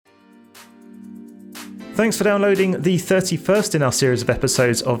Thanks for downloading the 31st in our series of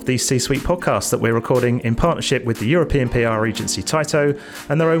episodes of the C-Suite podcast that we're recording in partnership with the European PR agency Tyto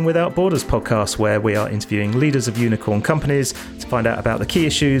and their own Without Borders podcast, where we are interviewing leaders of unicorn companies to find out about the key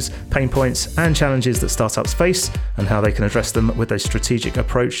issues, pain points and challenges that startups face and how they can address them with a strategic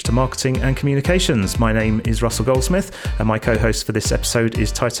approach to marketing and communications. My name is Russell Goldsmith and my co-host for this episode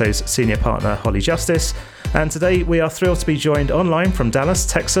is Tyto's senior partner Holly Justice. And today we are thrilled to be joined online from Dallas,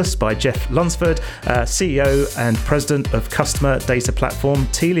 Texas by Jeff Lunsford, CEO and President of Customer Data Platform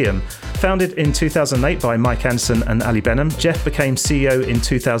Tealium. Founded in 2008 by Mike Anderson and Ali Behnam, Jeff became CEO in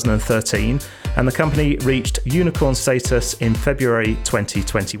 2013 and the company reached unicorn status in February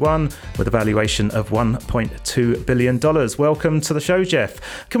 2021 with a valuation of $1.2 billion. Welcome to the show,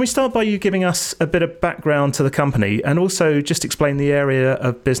 Jeff. Can we start by you giving us a bit of background to the company and also just explain the area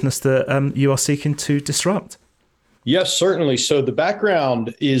of business that you are seeking to disrupt? Yes, certainly. So the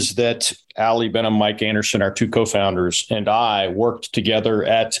background is that Ali Behnam, Mike Anderson, our two co-founders, and I worked together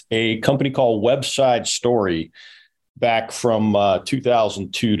at a company called Webside Story back from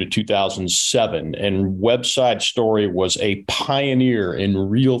 2002 to 2007. And Webside Story was a pioneer in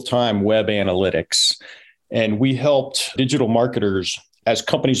real-time web analytics. And we helped digital marketers as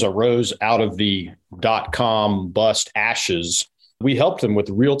companies arose out of the dot-com bust ashes. We helped them with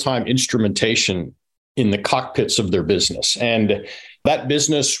real-time instrumentation in the cockpits of their business. And that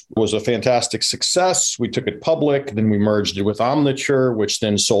business was a fantastic success. We took it public, then we merged it with Omniture, which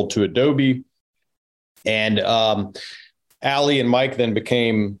then sold to Adobe. And Ali and Mike then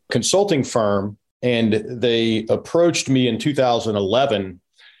became a consulting firm, and they approached me in 2011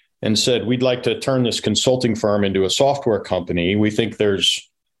 and said, we'd like to turn this consulting firm into a software company. We think there's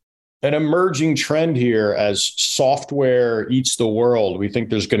an emerging trend here as software eats the world. We think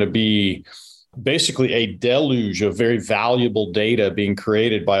there's going to be basically a deluge of very valuable data being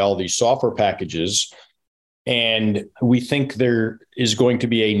created by all these software packages. And we think there is going to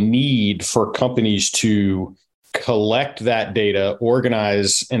be a need for companies to collect that data,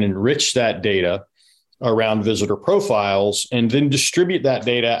 organize and enrich that data around visitor profiles, and then distribute that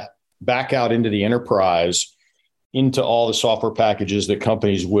data back out into the enterprise, into all the software packages that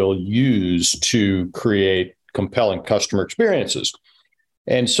companies will use to create compelling customer experiences.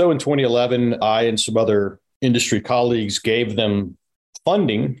 And so in 2011, I and some other industry colleagues gave them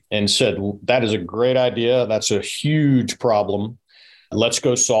funding and said, that is a great idea. That's a huge problem. Let's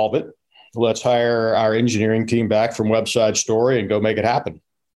go solve it. Let's hire our engineering team back from Website Story and go make it happen.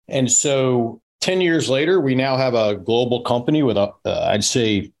 And so 10 years later, we now have a global company with, I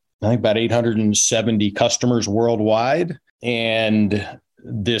think about 870 customers worldwide. And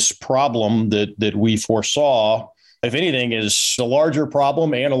this problem that we foresaw, if anything, is a larger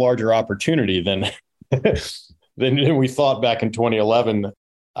problem and a larger opportunity than we thought back in 2011.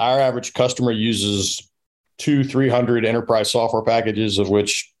 Our average customer uses 200-300 enterprise software packages, of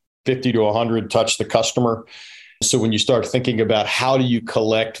which 50 to 100 touch the customer. So when you start thinking about how do you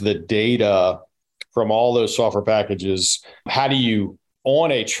collect the data from all those software packages, how do you,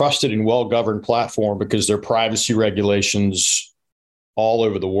 on a trusted and well-governed platform, because there are privacy regulations all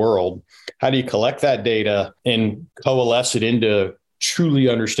over the world, how do you collect that data and coalesce it into truly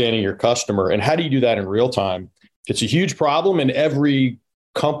understanding your customer? And how do you do that in real time? It's a huge problem, and every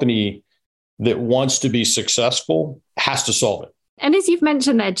company that wants to be successful has to solve it. And as you've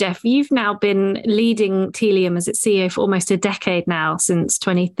mentioned there, Jeff, you've now been leading Tealium as its CEO for almost a decade now, since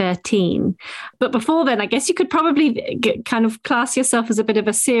 2013. But before then, I guess you could probably kind of class yourself as a bit of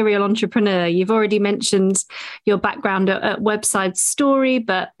a serial entrepreneur. You've already mentioned your background at Webside Story,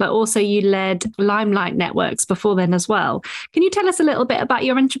 but also you led Limelight Networks before then as well. Can you tell us a little bit about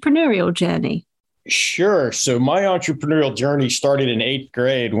your entrepreneurial journey? Sure. So my entrepreneurial journey started in 8th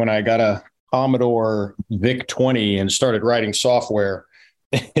grade when I got a Commodore VIC-20 and started writing software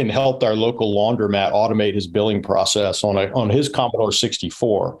and helped our local laundromat automate his billing process on his Commodore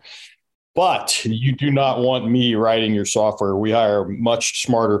 64. But you do not want me writing your software. We hire much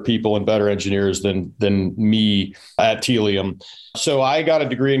smarter people and better engineers than me at Tealium. So I got a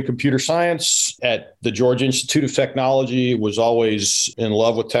degree in computer science at the Georgia Institute of Technology, was always in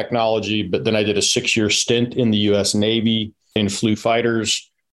love with technology, but then I did a 6-year stint in the U.S. Navy and flew fighters.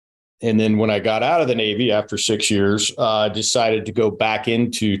 And then when I got out of the Navy after 6 years, I decided to go back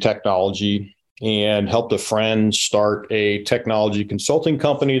into technology and helped a friend start a technology consulting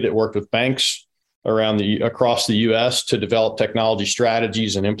company that worked with banks across the U.S. to develop technology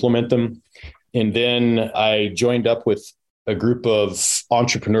strategies and implement them. And then I joined up with a group of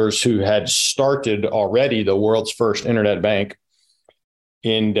entrepreneurs who had started already the world's first internet bank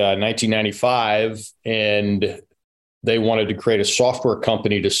in 1995. And they wanted to create a software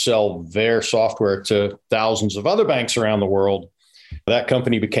company to sell their software to thousands of other banks around the world. That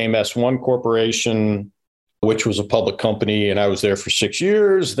company became S1 Corporation, which was a public company, and I was there for 6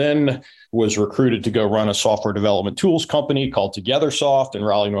 years, then was recruited to go run a software development tools company called TogetherSoft in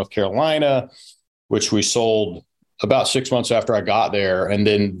Raleigh, North Carolina, which we sold about 6 months after I got there. And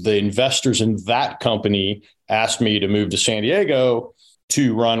then the investors in that company asked me to move to San Diego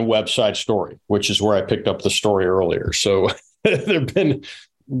to run Website Story, which is where I picked up the story earlier. So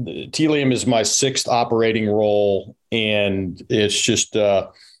Tealium is my sixth operating role, and it's just it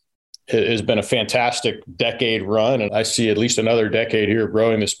has been a fantastic decade run. And I see at least another decade here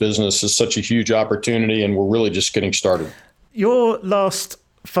growing this business is such a huge opportunity, and we're really just getting started. Your last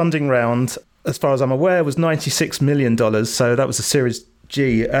funding round, as far as I'm aware, was $96 million. So that was a Series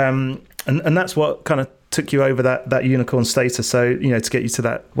G. And that's what kind of took you over that unicorn status. So, to get you to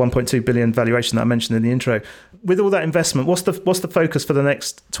that 1.2 billion valuation that I mentioned in the intro. With all that investment, what's the focus for the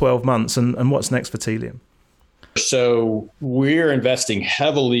next 12 months and what's next for Tealium? So we're investing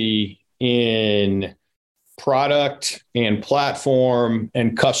heavily in product and platform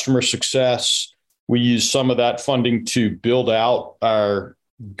and customer success. We use some of that funding to build out our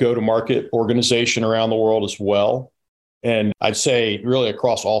go-to-market organization around the world as well. And I'd say really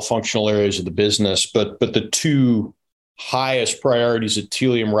across all functional areas of the business, but the two highest priorities at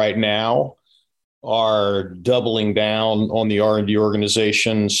Tealium right now are doubling down on the R&D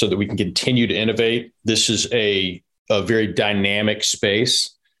organization so that we can continue to innovate. This is a very dynamic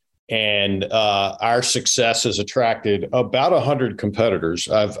space, and our success has attracted about 100 competitors.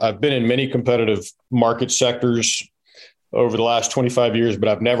 I've been in many competitive market sectors over the last 25 years, but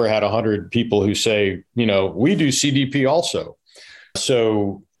I've never had 100 people who say, we do CDP also.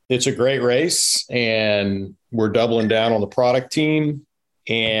 So it's a great race, and we're doubling down on the product team,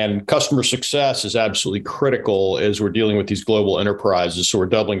 and customer success is absolutely critical as we're dealing with these global enterprises. So we're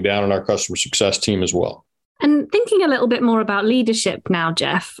doubling down on our customer success team as well. And thinking a little bit more about leadership now,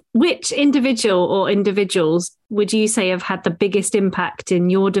 Jeff, which individual or individuals would you say have had the biggest impact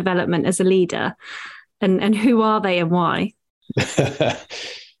in your development as a leader? And who are they and why?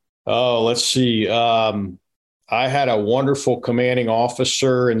 Let's see. I had a wonderful commanding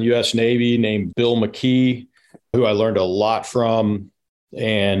officer in the U.S. Navy named Bill McKee, who I learned a lot from.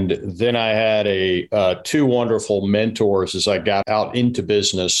 And then I had two wonderful mentors as I got out into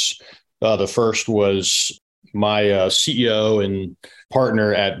business. The first was my CEO and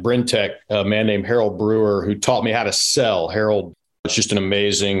partner at Brintech, a man named Harold Brewer, who taught me how to sell. Harold was just an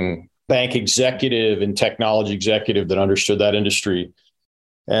amazing bank executive and technology executive that understood that industry.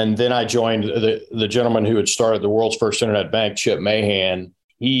 And then I joined the gentleman who had started the world's first internet bank, Chip Mahan.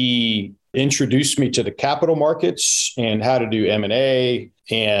 He introduced me to the capital markets and how to do M&A,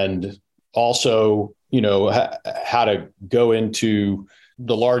 and also, how to go into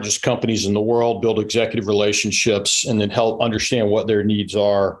the largest companies in the world, build executive relationships, and then help understand what their needs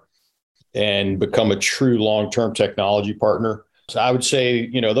are and become a true long-term technology partner. So I would say,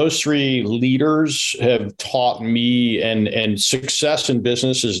 those three leaders have taught me, and success in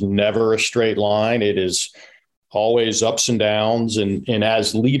business is never a straight line. It is always ups and downs. And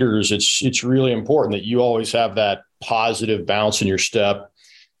as leaders, it's really important that you always have that positive bounce in your step.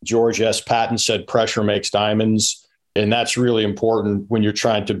 George S. Patton said, pressure makes diamonds. And that's really important when you're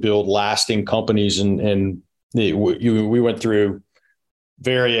trying to build lasting companies. And we went through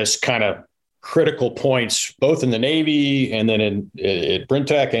various kind of critical points, both in the Navy and then at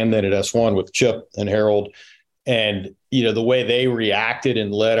Brintech and then at S1 with Chip and Harold. And, the way they reacted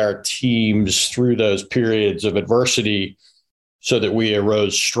and led our teams through those periods of adversity so that we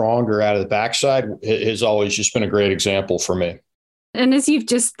arose stronger out of the backside has always just been a great example for me. And as you've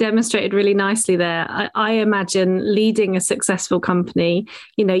just demonstrated really nicely there, I imagine leading a successful company,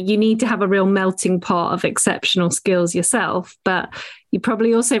 you need to have a real melting pot of exceptional skills yourself, but you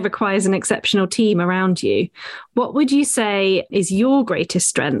probably also requires an exceptional team around you. What would you say is your greatest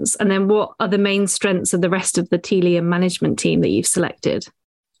strengths? And then what are the main strengths of the rest of the Tealium management team that you've selected?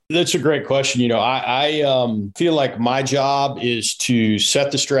 That's a great question. I feel like my job is to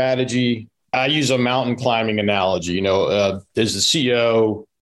set the strategy. I use a mountain climbing analogy. As the CEO,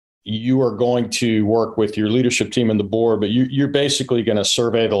 you are going to work with your leadership team and the board, but you're basically going to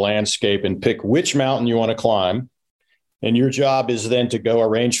survey the landscape and pick which mountain you want to climb. And your job is then to go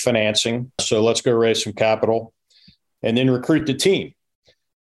arrange financing. So let's go raise some capital and then recruit the team.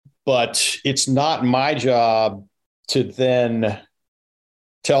 But it's not my job to then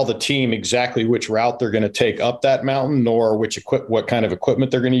tell the team exactly which route they're going to take up that mountain, nor what kind of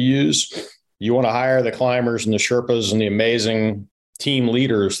equipment they're going to use. You want to hire the climbers and the Sherpas and the amazing team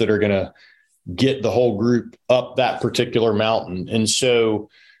leaders that are going to get the whole group up that particular mountain. And so,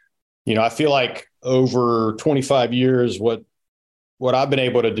 I feel like over 25 years, what I've been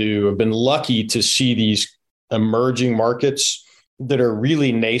able to do, I've been lucky to see these emerging markets that are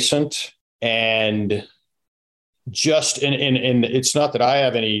really nascent and and it's not that I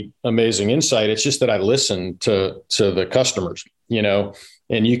have any amazing insight. It's just that I listen to the customers,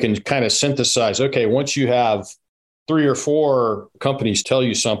 and you can kind of synthesize, okay, once you have 3 or 4 companies tell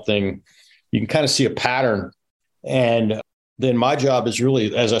you something, you can kind of see a pattern. And then my job is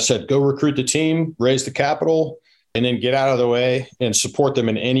really, as I said, go recruit the team, raise the capital, and then get out of the way and support them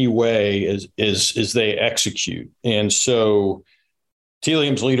in any way as they execute. And so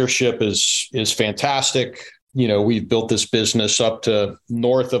Tealium's leadership is fantastic. We've built this business up to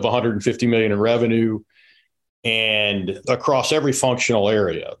north of 150 million in revenue and across every functional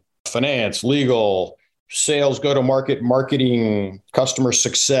area: finance, legal, sales, go-to-market, marketing, customer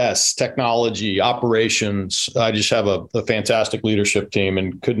success, technology, operations. I just have a fantastic leadership team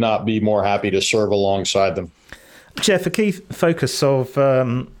and could not be more happy to serve alongside them. Jeff, a key focus of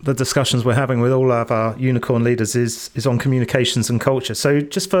the discussions we're having with all of our unicorn leaders is on communications and culture. So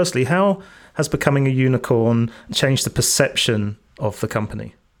just firstly, how has becoming a unicorn changed the perception of the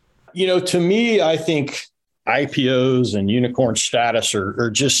company? To me, I think IPOs and unicorn status are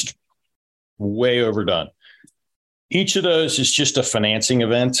just way overdone. Each of those is just a financing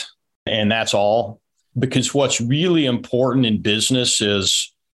event, and that's all. Because what's really important in business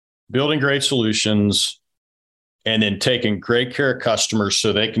is building great solutions and then taking great care of customers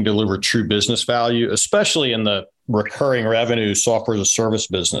so they can deliver true business value, especially in the recurring revenue software as a service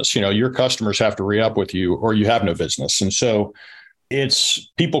business. Your customers have to re-up with you or you have no business. And so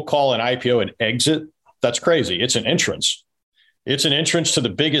people call an IPO an exit. That's crazy. It's an entrance. It's an entrance to the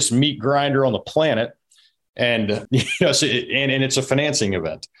biggest meat grinder on the planet. And, it's a financing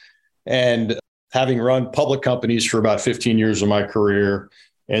event. And having run public companies for about 15 years of my career,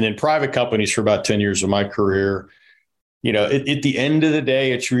 and then private companies for about 10 years of my career, at the end of the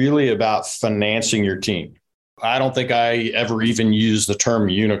day, it's really about financing your team. I don't think I ever even used the term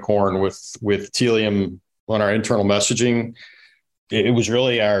unicorn with Tealium on our internal messaging. It was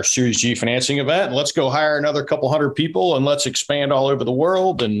really our Series G financing event. Let's go hire another couple hundred people and let's expand all over the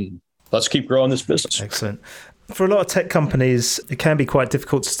world and let's keep growing this business. Excellent. For a lot of tech companies, it can be quite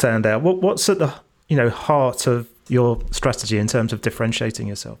difficult to stand out. What's at the heart of your strategy in terms of differentiating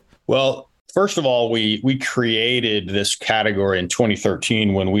yourself? Well, first of all, we created this category in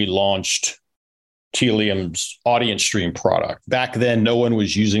 2013 when we launched Tealium's audience stream product. Back then, no one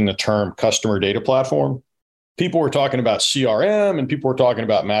was using the term customer data platform. People were talking about CRM and people were talking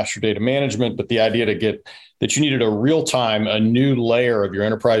about master data management, but the idea that you needed a new layer of your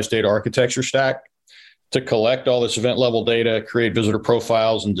enterprise data architecture stack to collect all this event level data, create visitor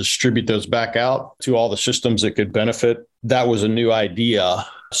profiles, and distribute those back out to all the systems that could benefit. That was a new idea,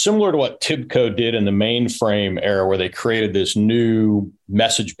 similar to what Tibco did in the mainframe era, where they created this new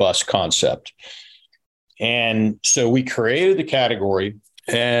message bus concept. And so we created the category,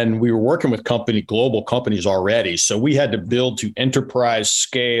 and we were working with global companies already. So we had to build to enterprise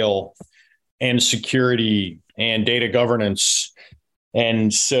scale and security and data governance.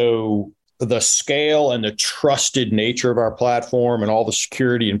 And so the scale and the trusted nature of our platform and all the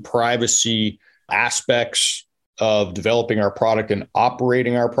security and privacy aspects of developing our product and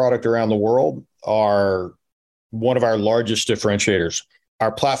operating our product around the world are one of our largest differentiators.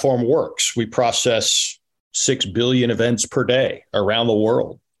 Our platform works. We process 6 billion events per day around the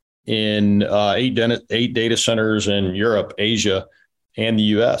world in 8 data centers in Europe, Asia, and the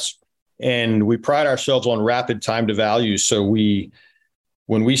US. And we pride ourselves on rapid time to value. So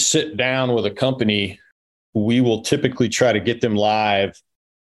when we sit down with a company, we will typically try to get them live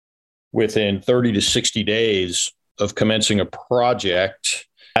within 30 to 60 days of commencing a project,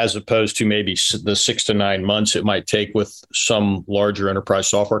 as opposed to maybe the 6 to 9 months it might take with some larger enterprise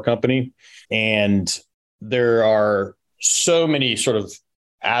software company. And there are so many sort of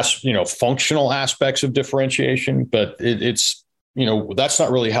functional aspects of differentiation, but it's that's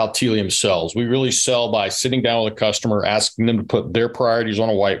not really how Tealium sells. We really sell by sitting down with a customer, asking them to put their priorities on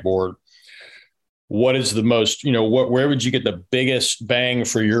a whiteboard. What is the most, where would you get the biggest bang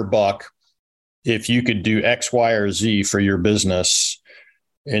for your buck if you could do X, Y, or Z for your business?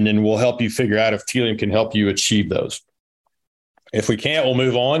 And then we'll help you figure out if Tealium can help you achieve those. If we can't, we'll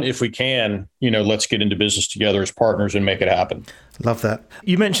move on. If we can, let's get into business together as partners and make it happen. Love that.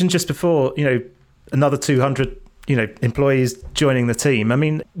 You mentioned just before, another 200 employees joining the team. I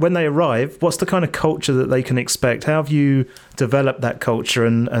mean, when they arrive, what's the kind of culture that they can expect? How have you developed that culture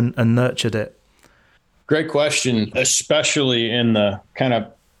and nurtured it? Great question, especially in the kind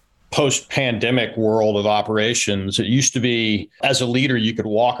of post-pandemic world of operations. It used to be, as a leader, you could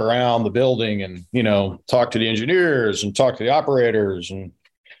walk around the building and, talk to the engineers and talk to the operators and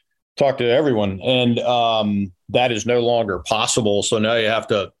talk to everyone. And that is no longer possible. So now you have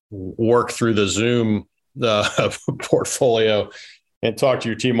to work through the Zoom portfolio and talk to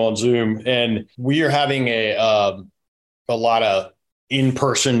your team on Zoom. And we are having a lot of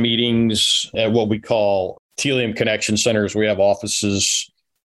in-person meetings at what we call Tealium Connection Centers. We have offices.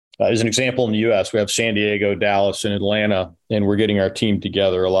 As an example, in the U.S., we have San Diego, Dallas, and Atlanta, and we're getting our team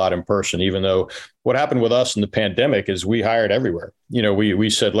together a lot in person, even though what happened with us in the pandemic is we hired everywhere. We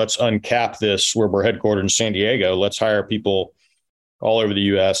said, let's uncap this where we're headquartered in San Diego. Let's hire people all over the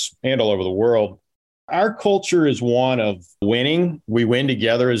U.S. and all over the world. Our culture is one of winning. We win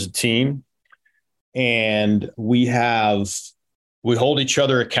together as a team, and we hold each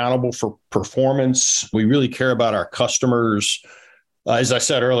other accountable for performance. We really care about our customers. As I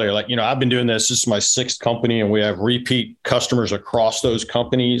said earlier, I've been doing this. This is my 6th company, and we have repeat customers across those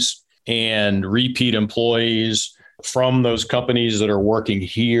companies and repeat employees from those companies that are working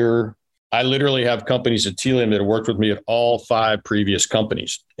here. I literally have companies at Tealium that have worked with me at all 5 previous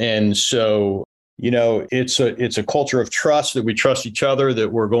companies. And so, it's a culture of trust, that we trust each other,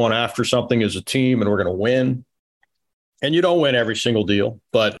 that we're going after something as a team and we're going to win. And you don't win every single deal,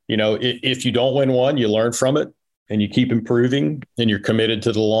 but if you don't win one, you learn from it and you keep improving and you're committed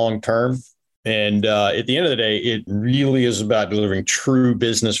to the long term. And at the end of the day, it really is about delivering true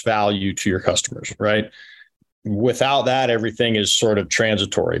business value to your customers, right? Without that, everything is sort of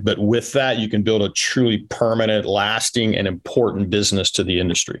transitory. But with that, you can build a truly permanent, lasting, and important business to the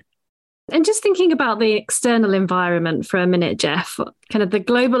industry. And just thinking about the external environment for a minute, Jeff, kind of the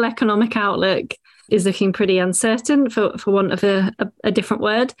global economic outlook is looking pretty uncertain, for want of a different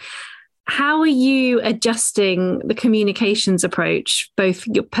word. How are you adjusting the communications approach, both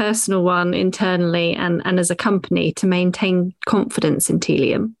your personal one internally and as a company, to maintain confidence in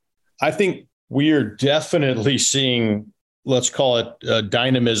Tealium? I think we are definitely seeing, let's call it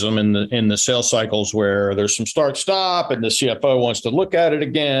dynamism in the sales cycles, where there's some start-stop and the CFO wants to look at it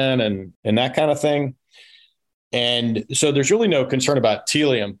again and that kind of thing. And so there's really no concern about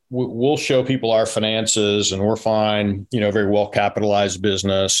Tealium. We'll show people our finances and we're fine, very well-capitalized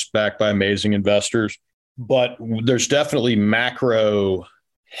business backed by amazing investors. But there's definitely macro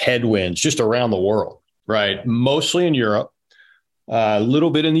headwinds just around the world, right? Mostly in Europe, a little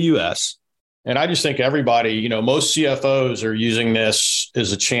bit in the US. And I just think everybody, most CFOs are using this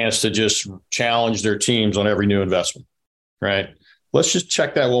as a chance to just challenge their teams on every new investment, right? Let's just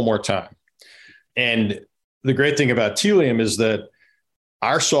check that one more time. And the great thing about Tealium is that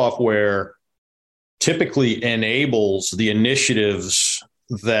our software typically enables the initiatives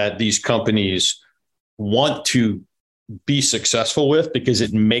that these companies want to be successful with, because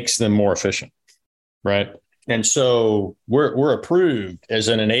it makes them more efficient, right? And so we're approved as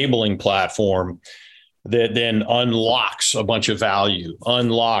an enabling platform that then unlocks a bunch of value,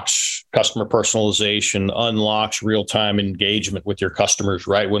 unlocks customer personalization, unlocks real-time engagement with your customers,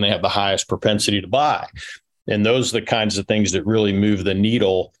 right, when they have the highest propensity to buy. And those are the kinds of things that really move the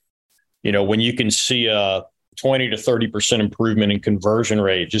needle. When you can see a 20 to 30% improvement in conversion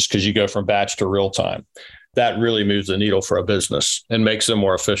rate just because you go from batch to real time, that really moves the needle for a business and makes them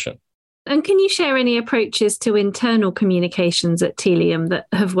more efficient. And can you share any approaches to internal communications at Tealium that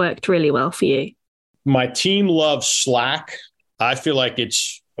have worked really well for you? My team loves Slack. I feel like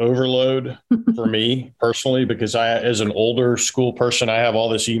it's overload for me personally, because as an older school person, I have all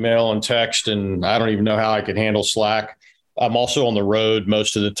this email and text, and I don't even know how I could handle Slack. I'm also on the road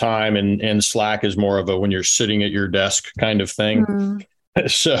most of the time, and Slack is more of a when you're sitting at your desk kind of thing.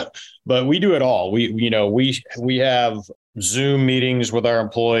 So, but we do it all. We have Zoom meetings with our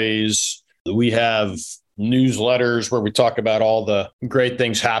employees. We have newsletters where we talk about all the great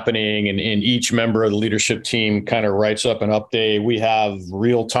things happening, and each member of the leadership team kind of writes up an update. We have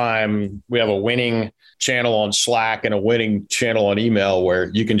real time. We have a winning channel on Slack and a winning channel on email where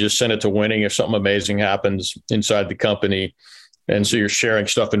you can just send it to winning if something amazing happens inside the company. And so you're sharing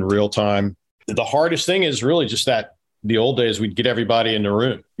stuff in real time. The hardest thing is really just that the old days we'd get everybody in the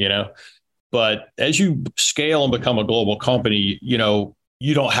room, but as you scale and become a global company, you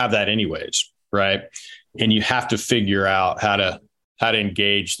don't have that anyways, right? And you have to figure out how to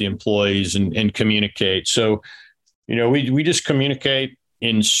engage the employees and communicate. So, we just communicate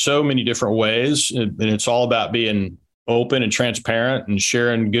in so many different ways, and it's all about being open and transparent and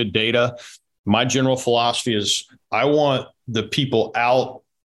sharing good data. My general philosophy is I want the people out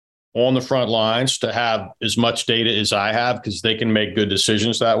on the front lines to have as much data as I have, because they can make good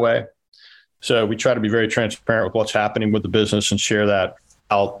decisions that way. So we try to be very transparent with what's happening with the business and share that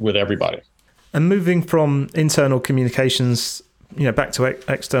out with everybody. And moving from internal communications, back to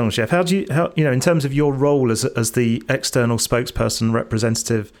external, Jeff, how in terms of your role as the external spokesperson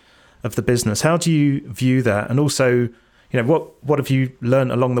representative of the business, how do you view that? And also, what have you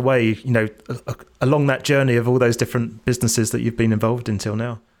learned along the way, along that journey of all those different businesses that you've been involved in till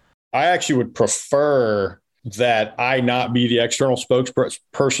now? I actually would prefer that I not be the external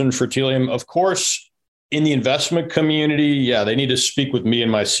spokesperson for Tealium. Of course, in the investment community, they need to speak with me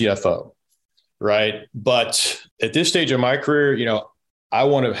and my CFO, right? But at this stage of my career, I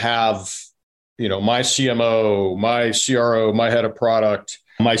want to have, my CMO, my CRO, my head of product,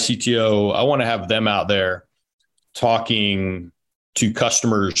 my CTO, I want to have them out there talking to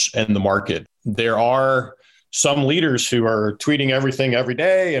customers and the market. There are some leaders who are tweeting everything every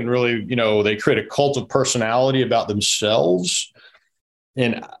day and really, they create a cult of personality about themselves.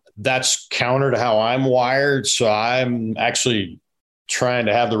 And that's counter to how I'm wired. So I'm actually trying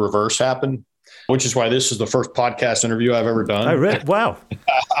to have the reverse happen, which is why this is the first podcast interview I've ever done. Oh, really? Wow.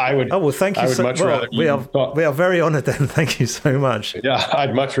 Thank you so much. We are very honored then. Thank you so much. Yeah,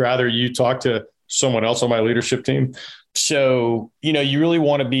 I'd much rather you talk to someone else on my leadership team. So, you really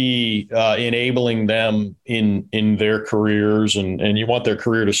want to be enabling them in their careers and you want their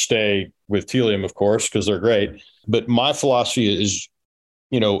career to stay with Tealium, of course, because they're great. But my philosophy is,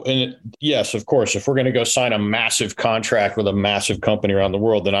 yes, of course, if we're going to go sign a massive contract with a massive company around the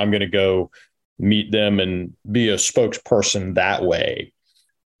world, then I'm going to go meet them and be a spokesperson that way.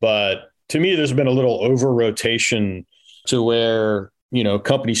 But to me, there's been a little over rotation to where,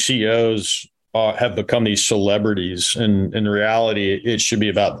 company CEOs have become these celebrities. And in reality, it should be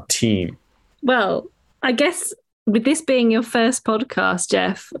about the team. Well, I guess with this being your first podcast,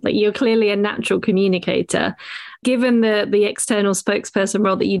 Jeff, you're clearly a natural communicator. Given the external spokesperson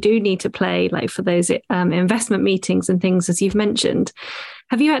role that you do need to play, for those investment meetings and things, as you've mentioned,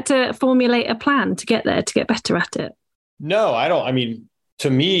 have you had to formulate a plan to get there, to get better at it? No, I don't. I mean, to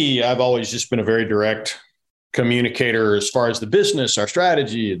me, I've always just been a very direct communicator as far as the business, our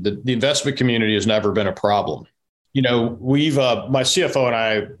strategy. The investment community has never been a problem. We've my CFO and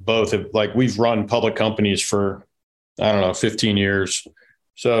I both have we've run public companies for, 15 years.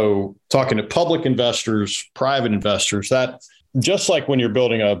 So talking to public investors, private investors, that just like when you're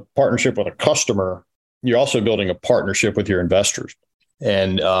building a partnership with a customer, you're also building a partnership with your investors.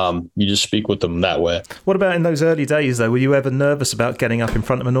 And you just speak with them that way. What about in those early days, though? Were you ever nervous about getting up in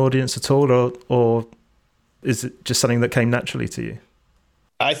front of an audience at all, or is it just something that came naturally to you?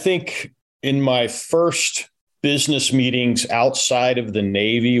 I think in my first business meetings outside of the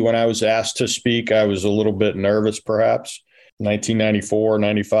Navy, when I was asked to speak, I was a little bit nervous, perhaps, 1994,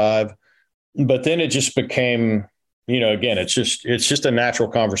 95. But then it just became, again, it's just a natural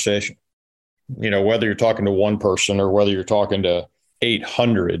conversation. Whether you're talking to one person or whether you're talking to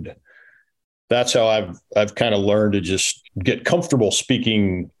 800, that's how I've kind of learned to just get comfortable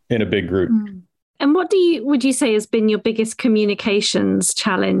speaking in a big group. And what would you say has been your biggest communications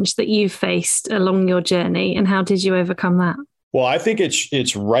challenge that you've faced along your journey, and how did you overcome that? Well, I think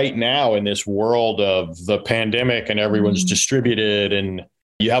it's right now in this world of the pandemic and everyone's distributed and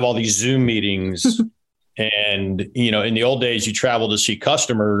you have all these Zoom meetings and, in the old days you travel to see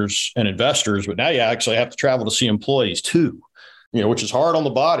customers and investors, but now you actually have to travel to see employees too, which is hard on the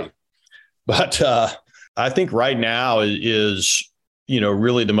body. But I think right now is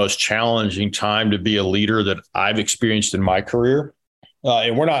really the most challenging time to be a leader that I've experienced in my career.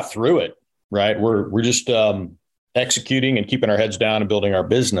 And we're not through it, right? We're just executing and keeping our heads down and building our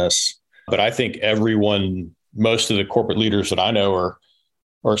business. But I think most of the corporate leaders that I know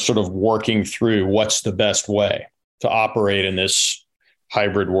are sort of working through what's the best way to operate in this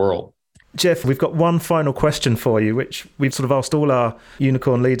hybrid world. Jeff, we've got one final question for you, which we've sort of asked all our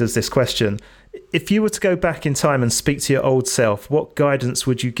unicorn leaders this question. If you were to go back in time and speak to your old self, what guidance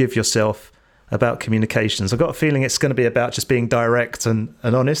would you give yourself about communications? I've got a feeling it's going to be about just being direct and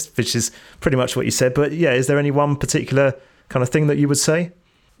honest, which is pretty much what you said. But yeah, is there any one particular kind of thing that you would say?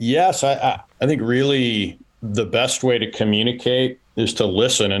 Yes, I think really the best way to communicate is to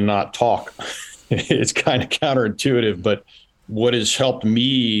listen and not talk. It's kind of counterintuitive, but what has helped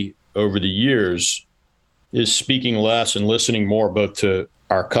me over the years is speaking less and listening more, both to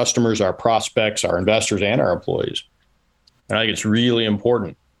our customers, our prospects, our investors, and our employees. And I think it's really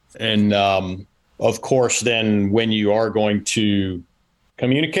important. And of course, then when you are going to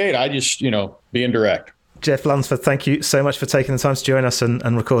communicate, I just, being direct. Jeff Lunsford, thank you so much for taking the time to join us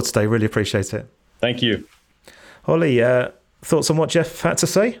and record today. Really appreciate it. Thank you. Holly, thoughts on what Jeff had to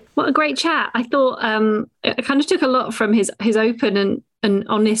say? What a great chat. I thought I kind of took a lot from his open and an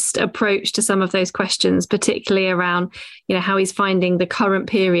honest approach to some of those questions, particularly around, how he's finding the current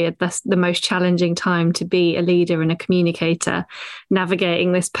period, that's the most challenging time to be a leader and a communicator,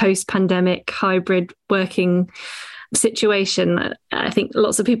 navigating this post-pandemic hybrid working situation. I think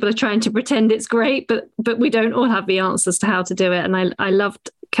lots of people are trying to pretend it's great, but we don't all have the answers to how to do it. And I loved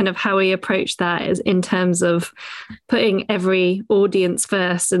kind of how he approached that is in terms of putting every audience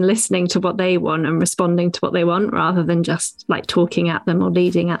first and listening to what they want and responding to what they want, rather than just like talking at them or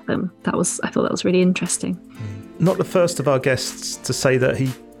leading at them. I thought that was really interesting. Not the first of our guests to say that he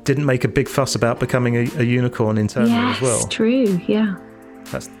didn't make a big fuss about becoming a unicorn internally as well. Yes, true. Yeah.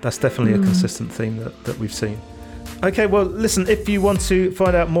 That's definitely a consistent theme that we've seen. Okay, well, listen, if you want to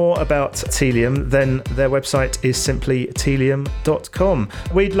find out more about Tealium, then their website is simply tealium.com.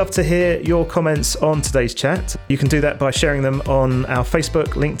 We'd love to hear your comments on today's chat. You can do that by sharing them on our Facebook,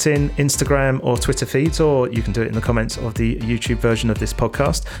 LinkedIn, Instagram or Twitter feeds, or you can do it in the comments of the YouTube version of this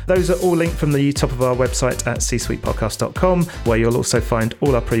podcast. Those are all linked from the top of our website at csuitepodcast.com, where you'll also find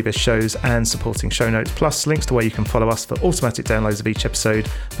all our previous shows and supporting show notes, plus links to where you can follow us for automatic downloads of each episode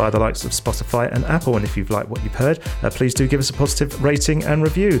via the likes of Spotify and Apple. And if you've liked what you've heard, please do give us a positive rating and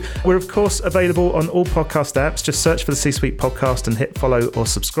review. We're, of course, available on all podcast apps. Just search for the C-Suite Podcast and hit follow or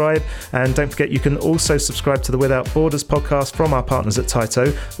subscribe. And don't forget, you can also subscribe to the Without Borders podcast from our partners at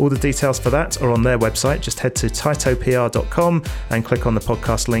Tyto. All the details for that are on their website. Just head to tytopr.com and click on the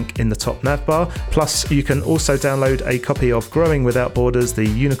podcast link in the top nav bar. Plus, you can also download a copy of Growing Without Borders, the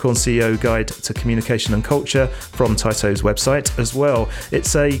Unicorn CEO Guide to Communication and Culture from Tyto's website as well.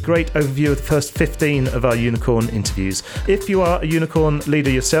 It's a great overview of the first 15 of our unicorn interviews. If you are a unicorn leader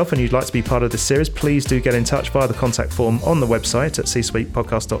yourself and you'd like to be part of this series, please do get in touch via the contact form on the website at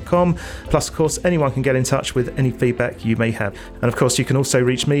csuitepodcast.com. Plus, of course, anyone can get in touch with any feedback you may have. And of course, you can also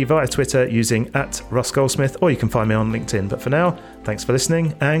reach me via Twitter using @Russ Goldsmith, or you can find me on LinkedIn. But for now, thanks for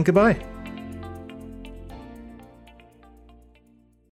listening and goodbye.